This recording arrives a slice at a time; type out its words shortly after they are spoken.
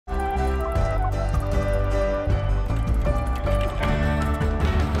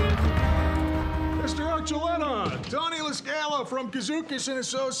Carmella from Kazookas and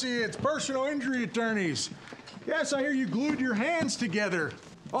Associates, personal injury attorneys. Yes, I hear you glued your hands together.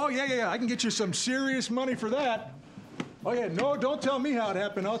 Oh, yeah, I can get you some serious money for that. Oh, yeah, no, don't tell me how it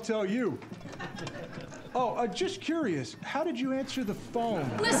happened, I'll tell you. Oh, just curious, how did you answer the phone?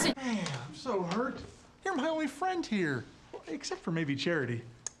 Listen! Man, I'm so hurt. You're my only friend here, except for maybe Charity.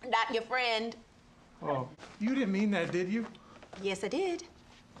 Not your friend. Oh, you didn't mean that, did you? Yes, I did.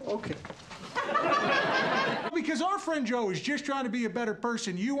 Okay. Because our friend Joe is just trying to be a better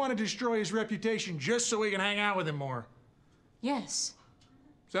person. You want to destroy his reputation just so we can hang out with him more. Yes.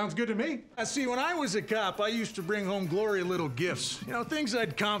 Sounds good to me. See, when I was a cop, I used to bring home Gloria little gifts. You know, things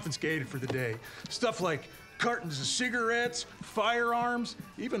I'd confiscated for the day. Stuff like cartons of cigarettes, firearms,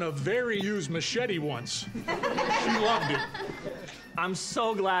 even a very used machete once. She loved it. I'm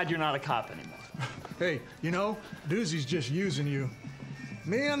so glad you're not a cop anymore. Hey, you know, Doozy's just using you.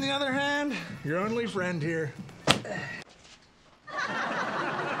 Me, on the other hand, your only friend here.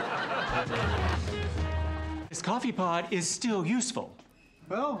 This coffee pod is still useful.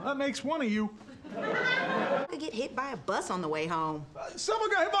 Well, that makes one of you. I could get hit by a bus on the way home. Someone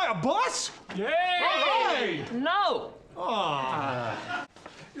got hit by a bus? Hey! No! Aw.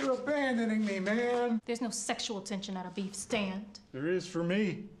 You're abandoning me, man. There's no sexual tension at a beef stand. There is for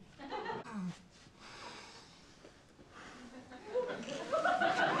me.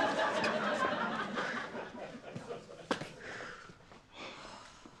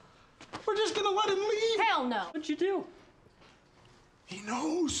 We're just gonna let him leave? Hell no! What'd you do? He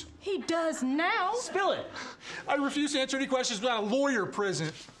knows. He does now. Spill it! I refuse to answer any questions without a lawyer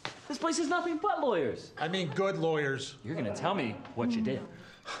present. This place is nothing but lawyers. I mean good lawyers. You're gonna tell me what you did.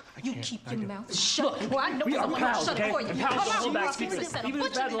 You keep your mouth shut. Well, I know We are I'm pals, shut okay? for you. And pals don't hold back Come on, secrets. you Even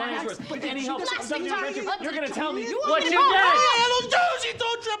if bad lying is worth any help Last comes up to your time venture, you- you're gonna tell me You what want me you to- did! Hey, those dudes you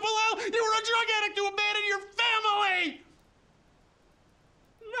told Triple L you were a drug addict who abandoned your family!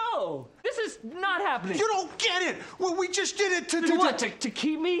 No! This is not happening! You don't get it! Well, we just did it to what? To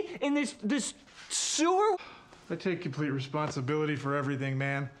keep me in this sewer? I take complete responsibility for everything,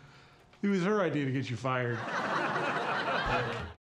 man. It was her idea to get you fired.